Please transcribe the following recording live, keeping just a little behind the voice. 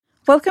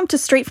Welcome to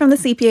Straight from the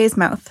CPA's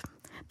Mouth.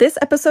 This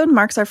episode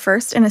marks our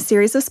first in a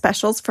series of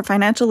specials for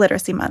Financial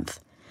Literacy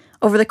Month.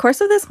 Over the course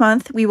of this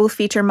month, we will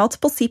feature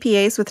multiple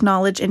CPAs with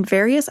knowledge in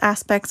various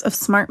aspects of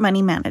smart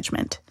money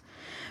management.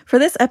 For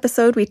this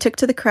episode, we took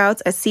to the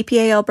crowds at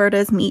CPA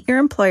Alberta's Meet Your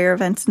Employer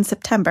events in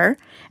September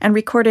and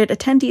recorded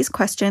attendees'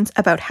 questions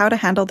about how to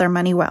handle their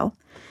money well.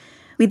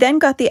 We then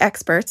got the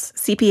experts,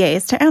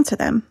 CPAs, to answer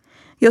them.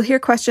 You'll hear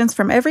questions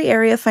from every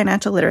area of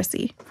financial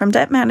literacy, from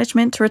debt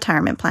management to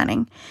retirement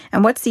planning,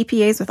 and what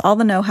CPAs with all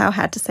the know-how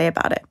had to say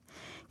about it.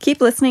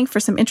 Keep listening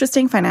for some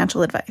interesting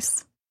financial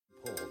advice.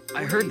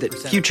 I heard that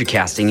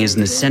futurecasting is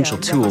an essential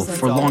tool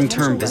for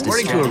long-term business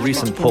strategy. According to a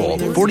recent poll,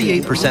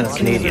 48% of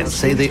Canadians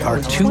say they are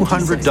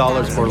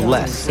 $200 or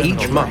less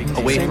each month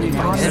away from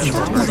financial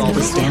market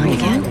is down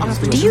again.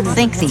 Do you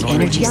think the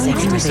energy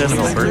sector is of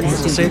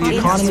Albertans say the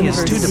economy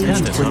is too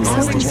dependent on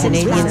oil?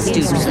 Canadian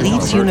student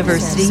leaves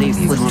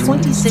university with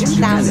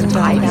 $26,000.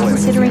 I'm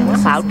considering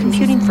cloud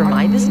computing for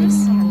my business.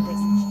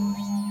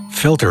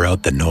 Filter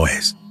out the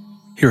noise.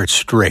 Hear it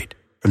straight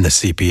from the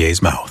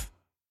CPA's mouth.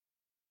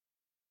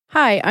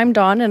 Hi, I'm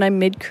Dawn and I'm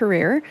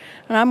mid-career,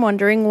 and I'm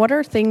wondering what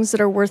are things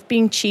that are worth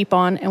being cheap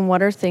on and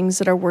what are things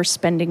that are worth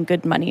spending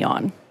good money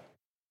on?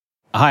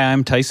 Hi,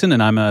 I'm Tyson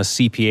and I'm a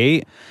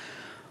CPA.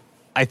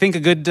 I think a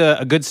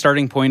good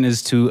starting point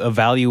is to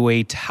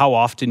evaluate how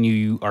often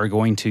you are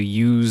going to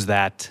use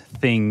that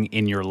thing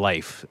in your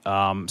life.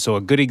 So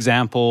a good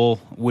example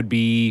would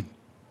be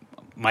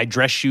my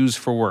dress shoes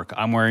for work.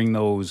 I'm wearing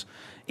those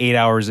 8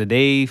 hours a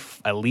day,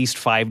 at least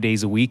 5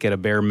 days a week at a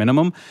bare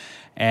minimum.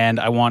 And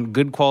I want a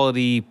good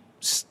quality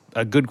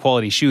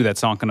shoe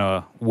that's not going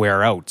to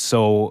wear out.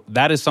 So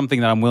that is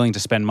something that I'm willing to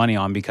spend money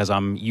on because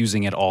I'm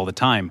using it all the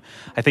time.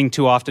 I think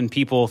too often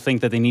people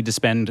think that they need to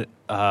spend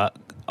a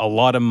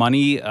lot of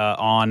money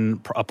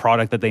on a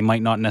product that they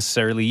might not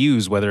necessarily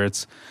use, whether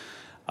it's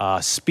a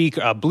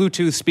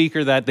Bluetooth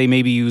speaker that they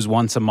maybe use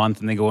once a month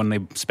and they go and they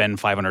spend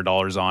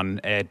 $500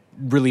 on. It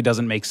really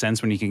doesn't make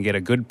sense when you can get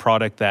a good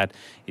product that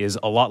is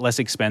a lot less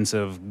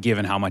expensive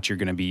given how much you're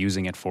going to be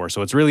using it for.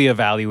 So it's really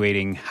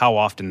evaluating how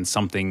often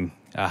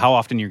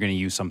you're going to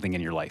use something in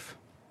your life.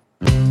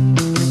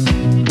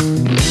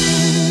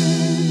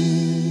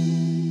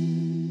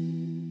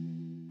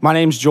 My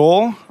name's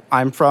Joel.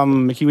 I'm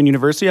from MacEwan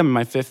University. I'm in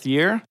my 5th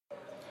year.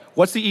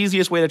 What's the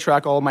easiest way to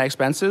track all of my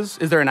expenses?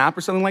 Is there an app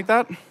or something like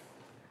that?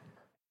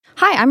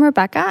 Hi, I'm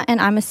Rebecca,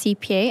 and I'm a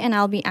CPA, and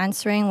I'll be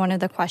answering one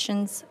of the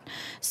questions.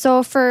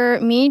 So for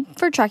me,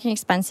 for tracking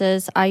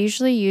expenses, I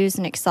usually use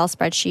an Excel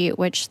spreadsheet,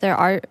 which there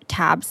are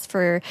tabs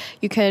for.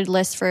 You could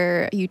list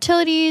for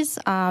utilities,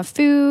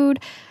 food,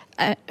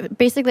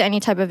 basically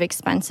any type of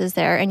expenses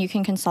there, and you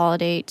can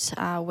consolidate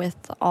with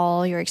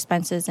all your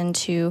expenses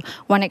into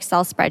one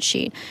Excel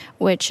spreadsheet,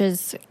 which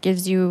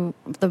gives you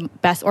the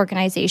best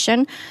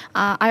organization.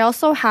 I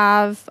also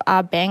have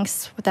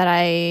banks that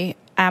I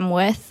am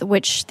with,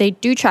 which they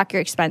do track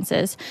your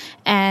expenses,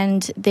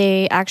 and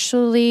they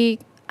actually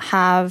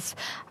have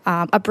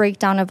a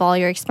breakdown of all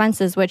your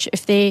expenses, which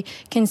if they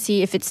can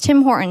see if it's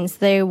Tim Hortons,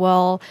 they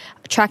will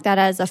track that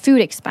as a food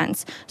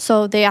expense.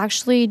 So they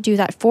actually do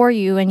that for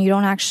you, and you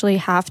don't actually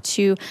have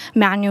to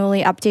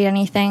manually update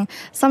anything.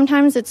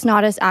 Sometimes it's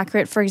not as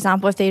accurate. For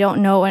example, if they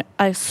don't know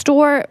a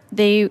store,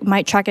 they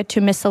might track it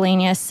to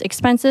miscellaneous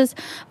expenses.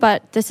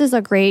 But this is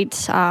a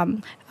great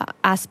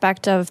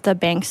aspect of the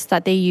banks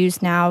that they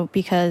use now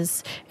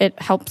because it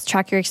helps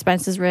track your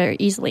expenses very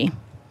easily.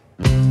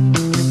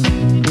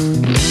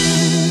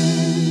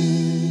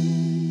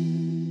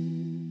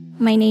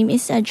 My name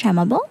is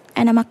Adjemable,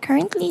 and I'm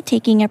currently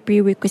taking a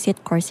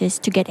prerequisite courses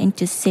to get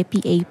into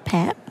CPA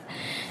PEP.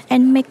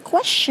 And my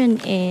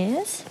question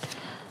is,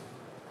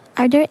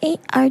 are there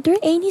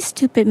any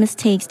stupid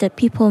mistakes that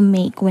people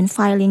make when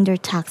filing their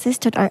taxes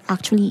that are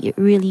actually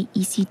really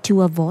easy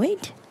to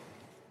avoid?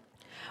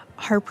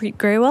 Harpreet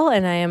Graywell,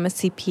 and I am a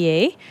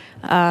CPA.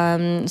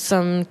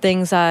 Some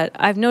things that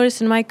I've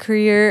noticed in my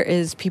career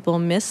is people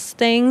miss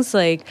things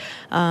like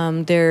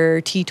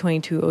their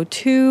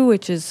T2202,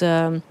 which is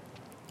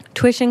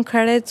tuition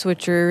credits,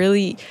 which are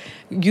really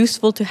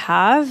useful to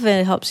have,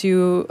 and it helps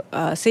you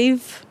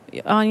save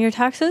on your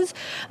taxes.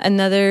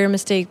 Another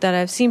mistake that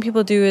I've seen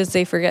people do is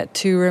they forget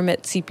to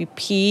remit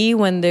CPP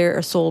when they're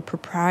a sole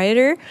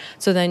proprietor.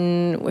 So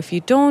then if you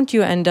don't,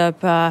 you end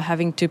up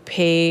having to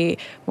pay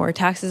more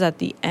taxes at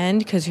the end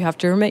because you have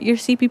to remit your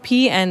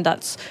CPP, and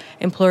that's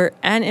employer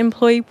and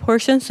employee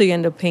portion. So you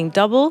end up paying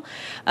double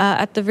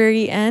at the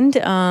very end.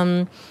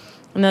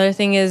 Another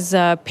thing is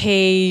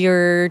pay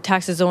your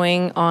taxes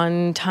owing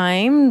on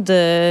time.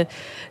 The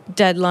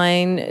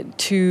deadline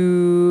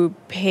to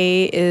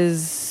pay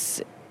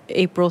is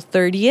April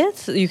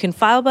 30th. You can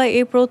file by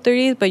April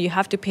 30th, but you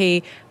have to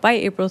pay by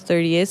April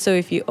 30th. So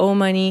if you owe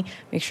money,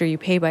 make sure you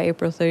pay by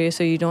April 30th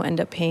so you don't end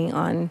up paying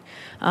on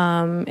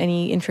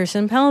any interest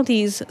and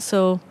penalties.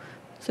 So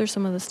those are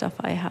some of the stuff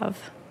I have.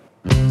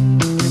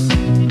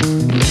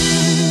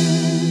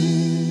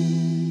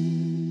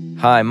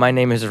 Hi, my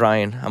name is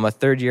Ryan. I'm a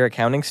third-year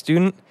accounting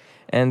student,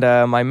 And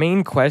my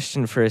main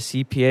question for a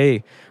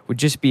CPA would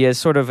just be, as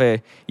sort of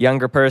a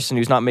younger person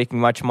who's not making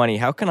much money,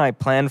 how can I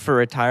plan for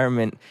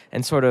retirement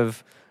and sort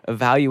of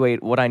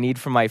evaluate what I need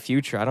for my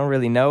future? I don't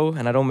really know,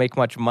 and I don't make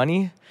much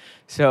money.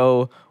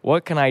 So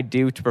what can I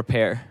do to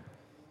prepare?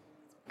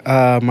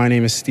 My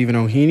name is Stephen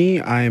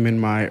O'Heaney. I am in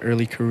my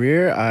early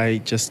career. I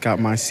just got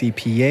my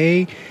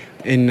CPA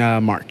in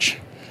March.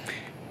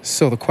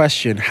 So the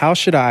question, how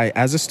should I,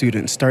 as a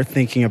student, start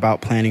thinking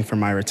about planning for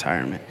my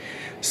retirement?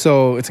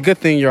 So it's a good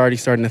thing you're already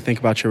starting to think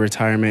about your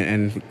retirement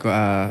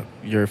and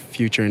your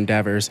future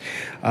endeavors.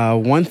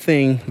 One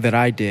thing that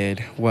I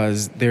did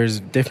was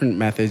there's different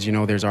methods.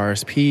 There's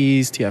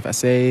RSPs,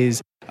 TFSAs.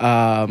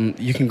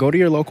 You can go to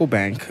your local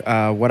bank.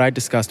 What I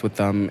discussed with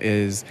them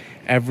is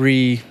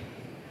every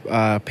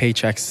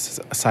paycheck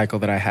cycle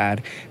that I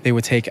had, they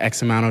would take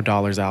X amount of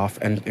dollars off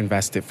and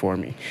invest it for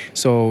me.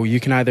 So you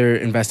can either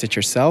invest it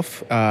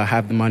yourself,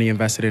 have the money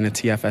invested in a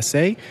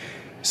TFSA,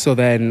 so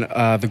then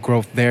the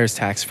growth there is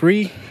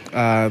tax-free.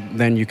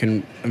 Then you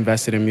can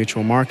invest it in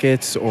mutual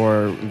markets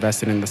or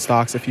invest it in the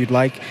stocks if you'd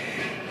like.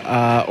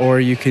 Or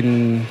you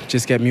can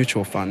just get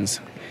mutual funds.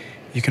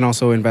 You can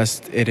also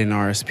invest it in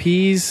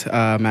RSPs,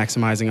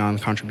 maximizing on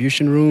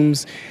contribution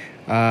rooms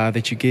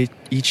that you get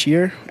each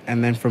year.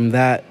 And then from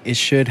that, it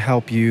should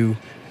help you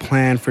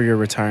plan for your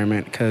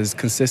retirement, because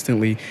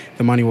consistently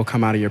the money will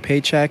come out of your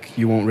paycheck.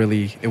 It won't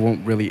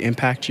really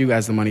impact you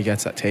as the money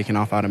gets taken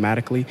off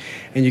automatically,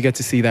 and you get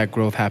to see that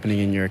growth happening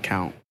in your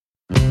account.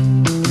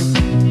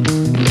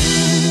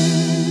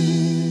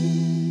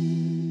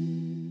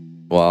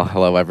 Well,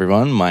 hello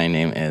everyone. My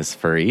name is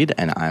Fareed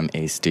and I'm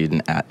a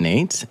student at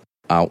NAIT.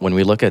 When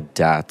we look at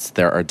debts,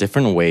 there are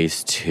different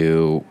ways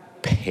to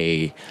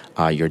pay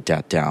your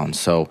debt down.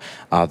 So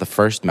the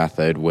first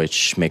method,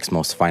 which makes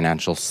most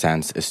financial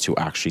sense, is to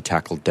actually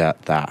tackle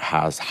debt that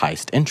has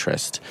highest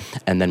interest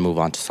and then move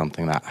on to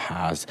something that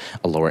has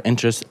a lower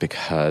interest,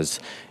 because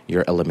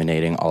you're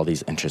eliminating all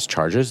these interest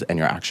charges and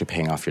you're actually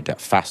paying off your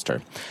debt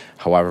faster.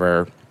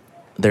 However,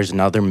 there's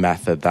another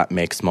method that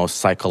makes most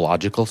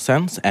psychological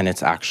sense, and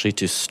it's actually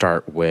to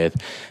start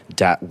with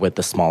debt with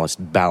the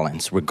smallest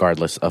balance,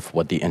 regardless of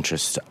what the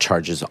interest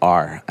charges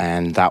are.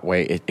 And that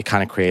way, it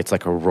kind of creates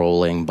like a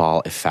rolling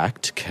ball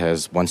effect,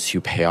 because once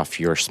you pay off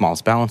your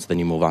smallest balance, then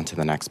you move on to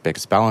the next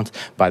biggest balance.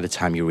 By the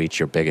time you reach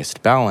your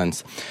biggest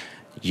balance,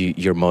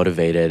 you're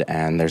motivated,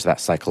 and there's that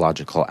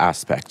psychological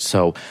aspect.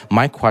 So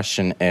my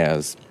question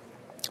is,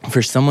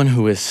 for someone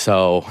who is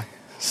so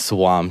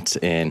swamped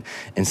in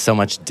so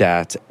much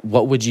debt,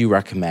 what would you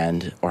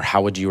recommend, or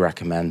how would you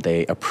recommend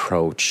they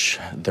approach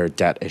their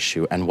debt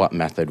issue, and what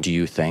method do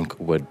you think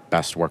would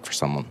best work for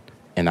someone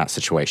in that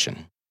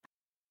situation?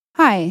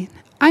 Hi,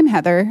 I'm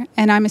Heather,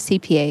 and I'm a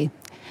CPA.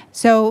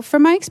 So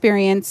from my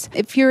experience,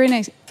 if you're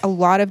in a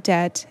lot of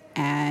debt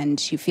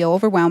and you feel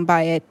overwhelmed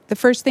by it, the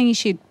first thing you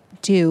should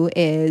do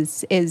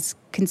is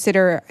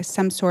consider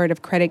some sort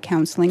of credit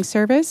counseling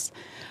service.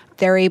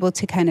 They're able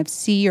to kind of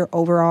see your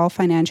overall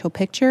financial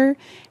picture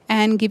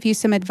and give you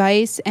some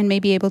advice, and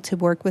maybe able to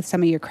work with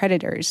some of your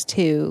creditors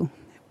to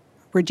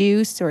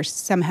reduce or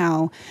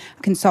somehow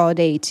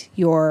consolidate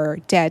your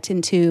debt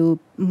into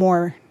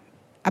more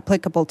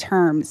applicable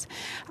terms.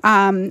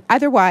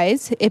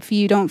 Otherwise, if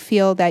you don't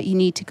feel that you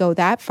need to go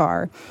that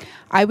far,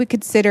 I would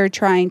consider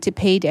trying to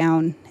pay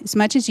down as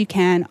much as you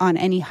can on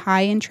any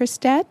high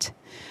interest debt,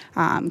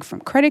 from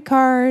credit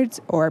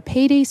cards or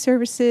payday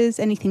services,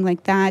 anything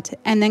like that,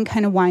 and then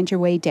kind of wind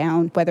your way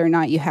down, whether or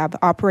not you have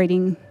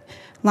operating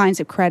lines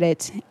of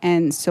credit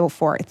and so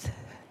forth.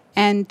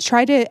 And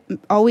try to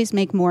always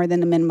make more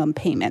than the minimum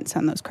payments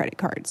on those credit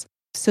cards.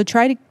 So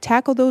try to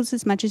tackle those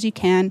as much as you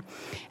can,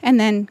 and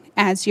then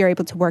as you're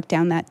able to work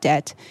down that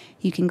debt,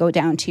 you can go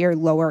down to your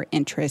lower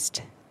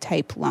interest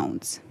type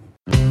loans.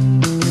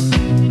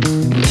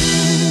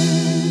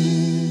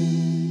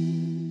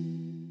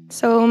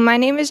 So my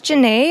name is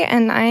Janae,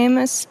 and I am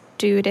a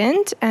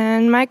student,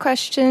 and my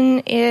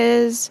question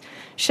is,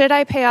 should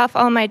I pay off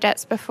all my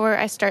debts before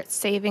I start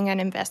saving and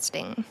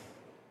investing?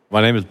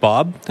 My name is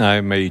Bob.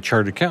 I'm a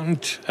chartered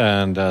accountant,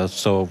 and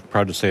so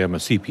proud to say I'm a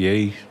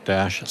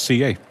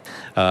CPA-CA.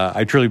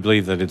 I truly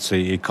believe that it's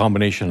a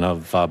combination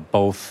of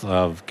both,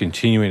 of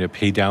continuing to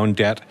pay down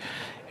debt,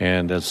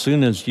 and as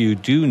soon as you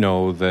do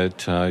know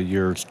that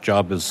your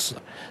job is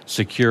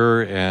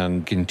secure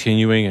and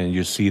continuing, and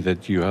you see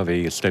that you have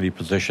a steady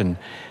position,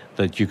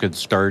 that you could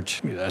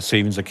start a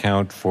savings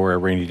account for a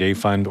rainy day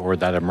fund or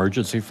that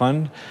emergency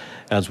fund,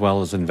 as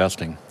well as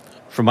investing.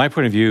 From my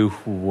point of view,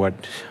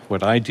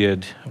 what I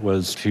did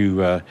was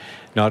to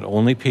not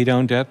only pay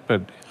down debt,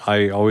 but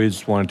I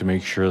always wanted to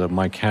make sure that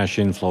my cash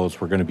inflows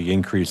were going to be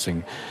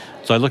increasing.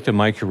 So I looked at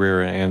my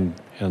career and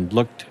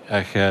looked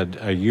ahead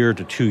a year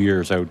to 2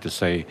 years out to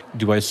say,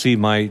 do I see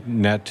my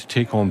net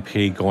take-home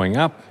pay going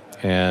up?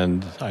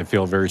 And I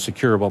feel very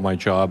secure about my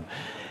job,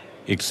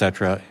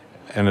 etc.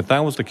 And if that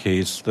was the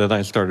case, then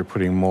I started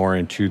putting more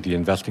into the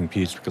investing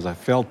piece, because I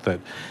felt that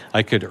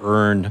I could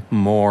earn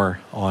more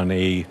on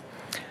a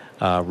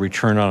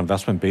return on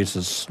investment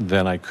basis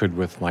than I could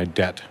with my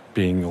debt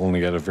being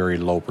only at a very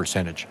low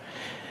percentage.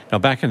 Now,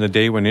 back in the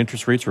day when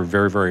interest rates were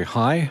very, very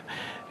high,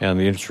 and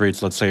the interest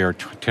rates, let's say, are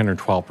 10 or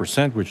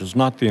 12%, which is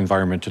not the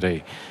environment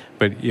today.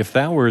 But if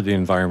that were the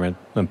environment,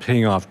 then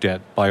paying off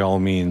debt, by all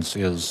means,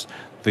 is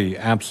the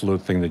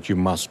absolute thing that you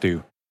must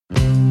do.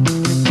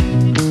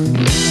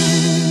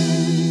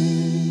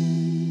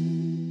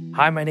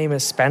 Hi, my name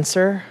is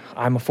Spencer.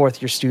 I'm a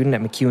fourth-year student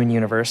at MacEwan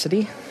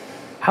University.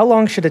 How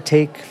long should it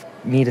take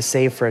me to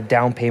save for a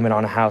down payment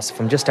on a house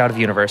if I'm just out of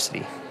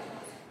university?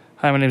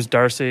 Hi, my name is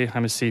Darcy.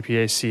 I'm a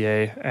CPA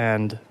CA,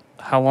 and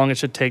how long it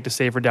should take to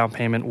save for down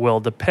payment will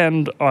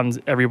depend on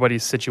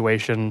everybody's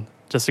situation.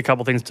 Just a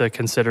couple things to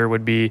consider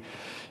would be,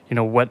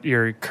 what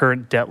your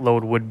current debt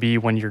load would be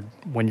when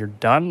you're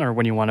done or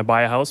when you want to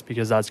buy a house,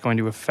 because that's going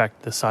to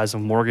affect the size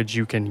of mortgage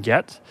you can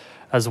get,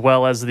 as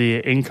well as the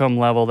income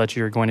level that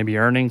you're going to be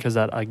earning, because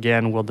that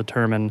again will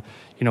determine,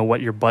 what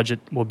your budget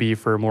will be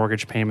for a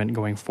mortgage payment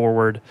going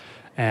forward,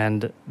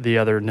 and the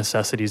other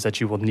necessities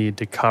that you will need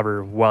to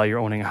cover while you're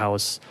owning a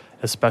house,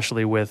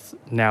 especially with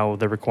now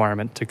the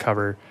requirement to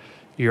cover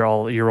your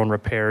own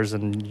repairs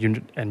and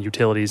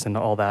utilities and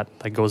all that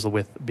goes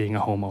with being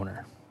a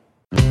homeowner.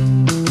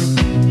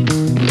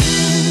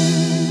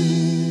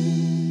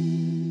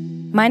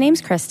 My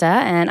name's Krista,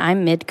 and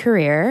I'm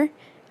mid-career.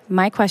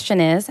 My question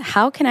is,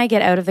 how can I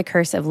get out of the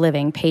curse of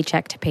living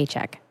paycheck to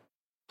paycheck?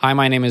 Hi,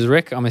 my name is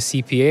Rick. I'm a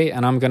CPA,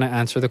 and I'm going to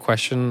answer the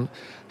question,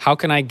 how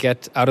can I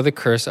get out of the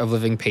curse of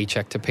living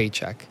paycheck to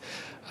paycheck?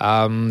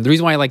 The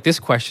reason why I like this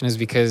question is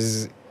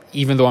because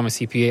even though I'm a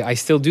CPA, I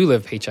still do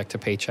live paycheck to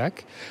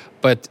paycheck.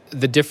 But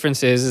the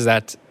difference is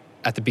that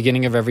at the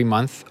beginning of every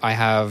month, I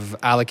have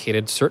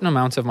allocated certain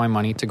amounts of my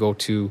money to go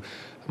to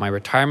my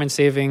retirement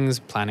savings,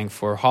 planning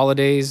for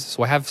holidays.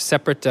 So I have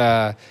separate,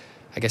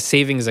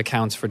 savings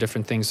accounts for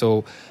different things.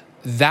 So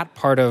that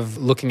part of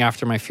looking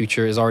after my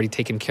future is already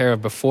taken care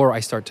of before I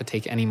start to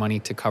take any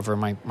money to cover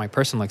my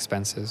personal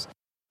expenses.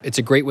 It's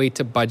a great way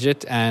to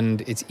budget,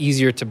 and it's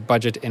easier to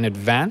budget in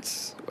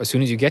advance as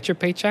soon as you get your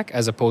paycheck,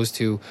 as opposed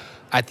to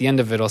at the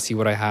end of it, I'll see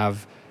what I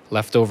have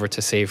left over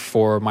to save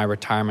for my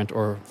retirement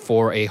or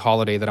for a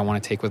holiday that I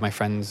want to take with my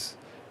friends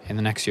in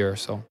the next year or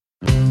so.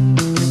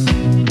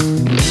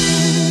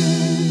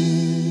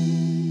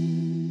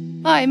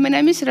 Hi, my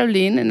name is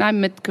Rolene and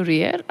I'm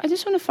mid-career. I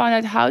just want to find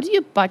out, how do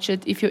you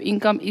budget if your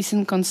income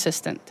isn't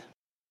consistent?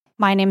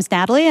 My name's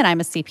Natalie and I'm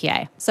a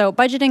CPA. So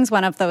budgeting is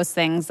one of those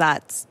things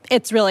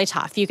it's really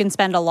tough. You can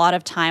spend a lot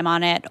of time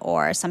on it,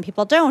 or some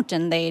people don't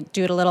and they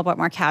do it a little bit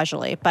more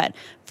casually. But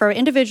for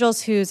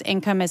individuals whose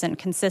income isn't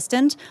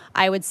consistent,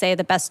 I would say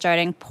the best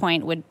starting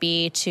point would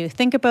be to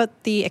think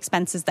about the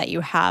expenses that you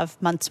have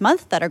month to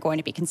month that are going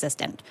to be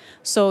consistent.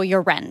 So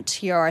your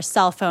rent, your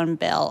cell phone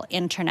bill,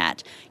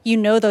 internet,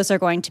 those are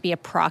going to be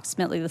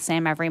approximately the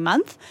same every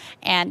month,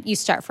 and you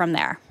start from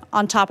there.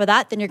 On top of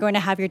that, then you're going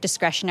to have your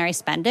discretionary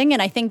spending.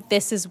 And I think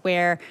this is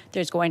where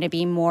there's going to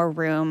be more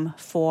room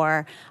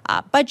for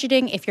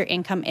budgeting if your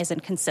income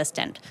isn't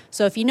consistent.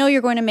 So if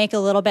you're going to make a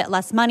little bit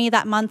less money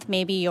that month,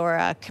 maybe you're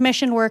a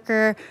commission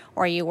worker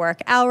or you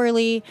work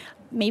hourly,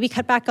 maybe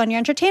cut back on your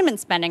entertainment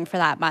spending for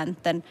that month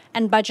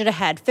and budget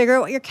ahead. Figure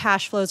out what your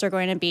cash flows are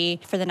going to be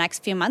for the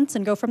next few months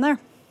and go from there.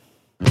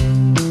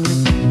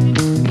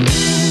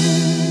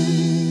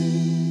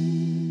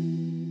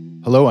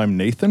 Hello, I'm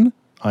Nathan.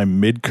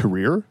 I'm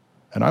mid-career,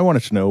 and I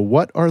wanted to know,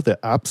 what are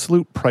the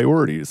absolute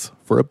priorities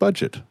for a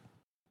budget?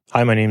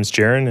 Hi, my name's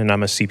Jaron, and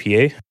I'm a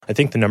CPA. I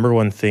think the number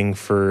one thing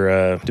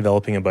for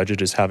developing a budget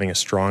is having a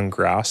strong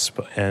grasp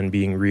and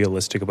being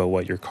realistic about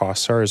what your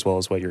costs are as well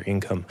as what your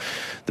income.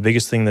 The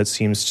biggest thing that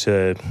seems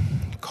to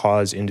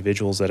cause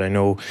individuals that I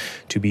know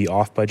to be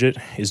off budget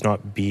is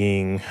not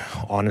being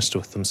honest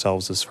with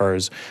themselves as far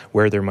as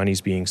where their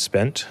money's being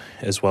spent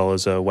as well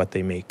as what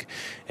they make.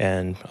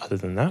 And other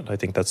than that, I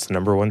think that's the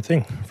number one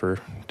thing for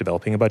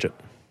developing a budget.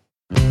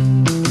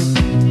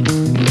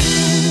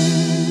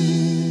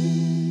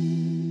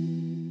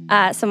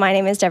 So my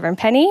name is Devon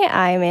Penny.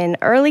 I'm in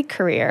early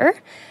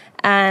career,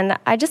 and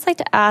I'd just like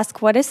to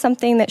ask, what is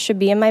something that should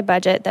be in my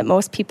budget that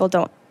most people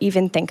don't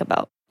even think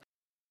about?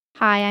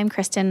 Hi, I'm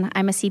Kristen.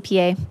 I'm a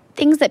CPA.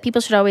 Things that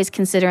people should always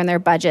consider in their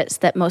budgets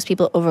that most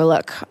people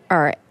overlook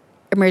are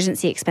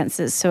emergency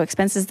expenses, so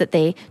expenses that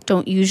they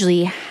don't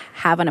usually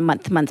have on a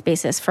month-to-month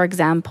basis. For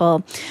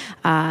example,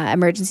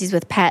 emergencies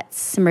with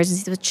pets,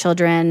 emergencies with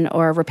children,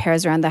 or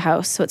repairs around the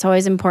house. So it's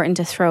always important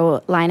to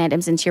throw line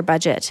items into your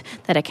budget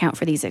that account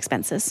for these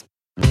expenses.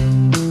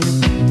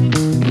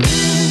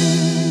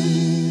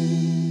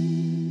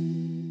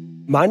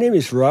 My name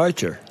is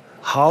Roger.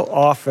 How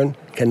often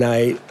can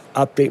I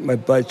update my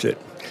budget?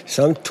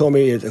 Some told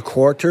me it's a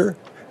quarter,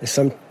 and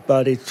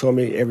somebody told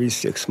me every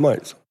 6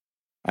 months.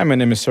 Hi, my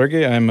name is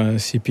Sergey. I'm a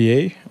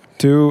CPA.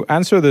 To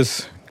answer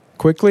this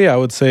quickly, I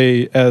would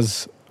say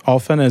as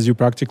often as you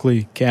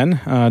practically can.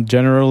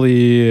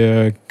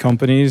 Generally,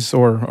 companies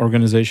or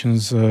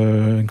organizations,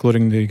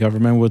 including the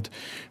government, would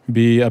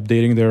be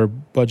updating their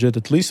budget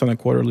at least on a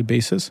quarterly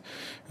basis.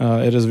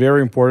 It is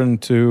very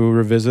important to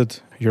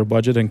revisit your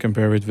budget and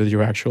compare it with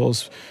your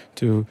actuals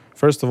to,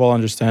 first of all,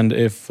 understand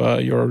if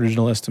your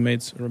original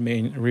estimates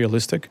remain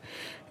realistic.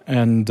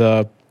 And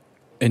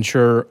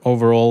ensure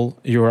overall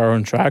you are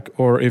on track,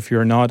 or if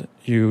you're not,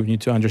 you need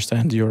to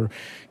understand your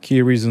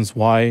key reasons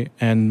why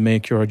and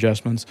make your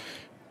adjustments.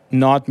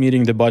 Not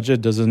meeting the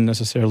budget doesn't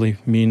necessarily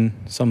mean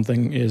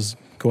something is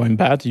going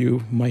bad.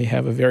 You might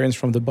have a variance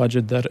from the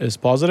budget that is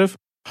positive.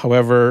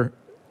 However,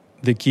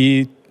 the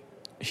key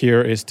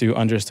here is to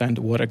understand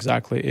what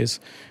exactly is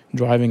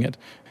driving it.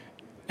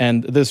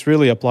 And this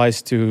really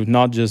applies to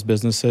not just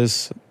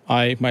businesses.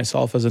 I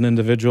myself as an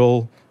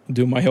individual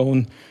do my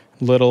own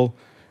little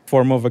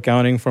form of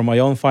accounting for my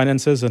own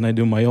finances, and I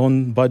do my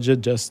own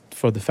budget just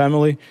for the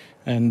family,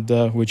 and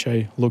which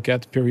I look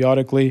at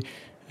periodically.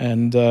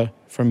 And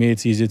for me,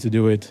 it's easy to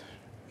do it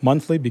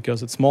monthly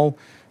because it's small,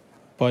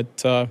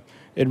 but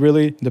it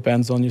really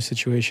depends on your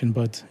situation.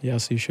 But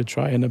yes, you should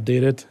try and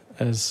update it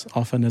as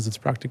often as it's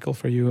practical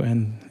for you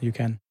and you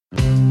can.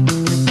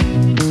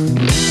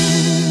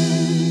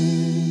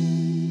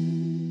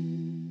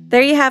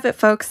 There you have it,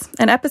 folks.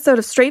 An episode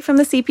of Straight from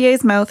the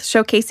CPA's Mouth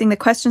showcasing the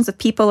questions of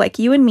people like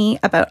you and me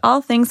about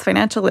all things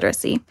financial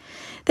literacy.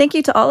 Thank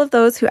you to all of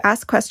those who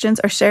asked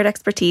questions or shared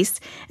expertise,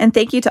 and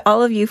thank you to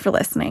all of you for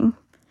listening.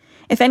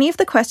 If any of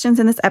the questions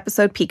in this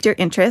episode piqued your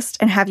interest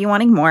and have you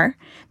wanting more,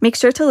 make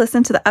sure to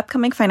listen to the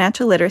upcoming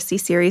financial literacy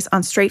series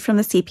on Straight from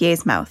the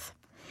CPA's Mouth.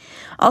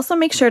 Also,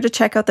 make sure to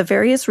check out the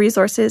various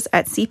resources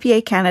at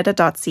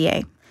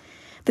cpacanada.ca.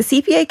 The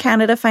CPA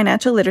Canada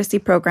Financial Literacy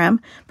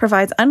Program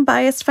provides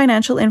unbiased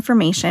financial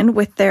information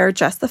with their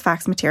Just the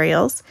Facts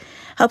materials,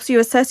 helps you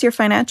assess your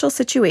financial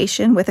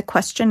situation with a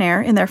questionnaire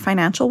in their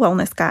Financial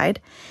Wellness Guide,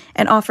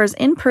 and offers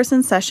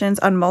in-person sessions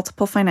on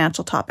multiple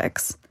financial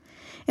topics.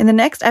 In the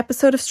next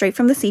episode of Straight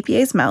from the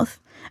CPA's Mouth,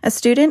 a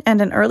student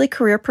and an early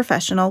career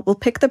professional will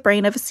pick the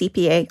brain of a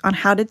CPA on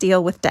how to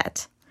deal with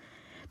debt.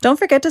 Don't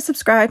forget to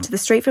subscribe to the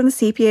Straight from the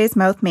CPA's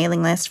Mouth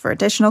mailing list for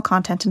additional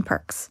content and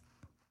perks.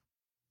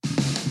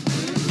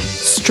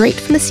 Straight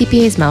from the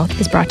CPA's Mouth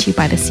is brought to you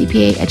by the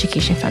CPA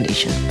Education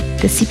Foundation.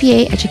 The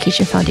CPA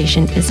Education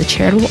Foundation is the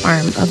charitable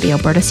arm of the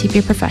Alberta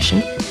CPA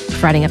profession,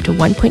 providing up to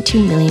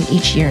 $1.2 million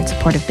each year in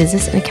support of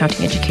business and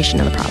accounting education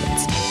in the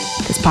province.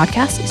 This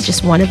podcast is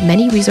just one of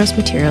many resource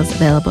materials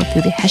available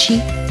through the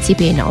Heshi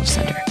CPA Knowledge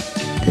Center.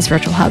 This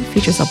virtual hub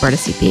features Alberta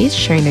CPAs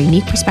sharing their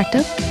unique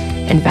perspective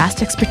and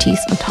vast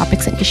expertise on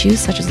topics and issues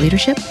such as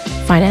leadership,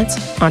 finance,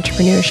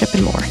 entrepreneurship,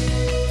 and more.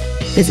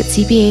 Visit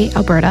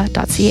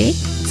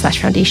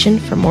cpaalberta.ca/foundation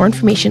for more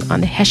information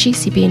on the Heshi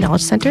CPA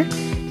Knowledge Center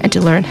and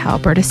to learn how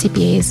Alberta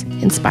CPAs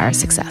inspire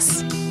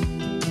success.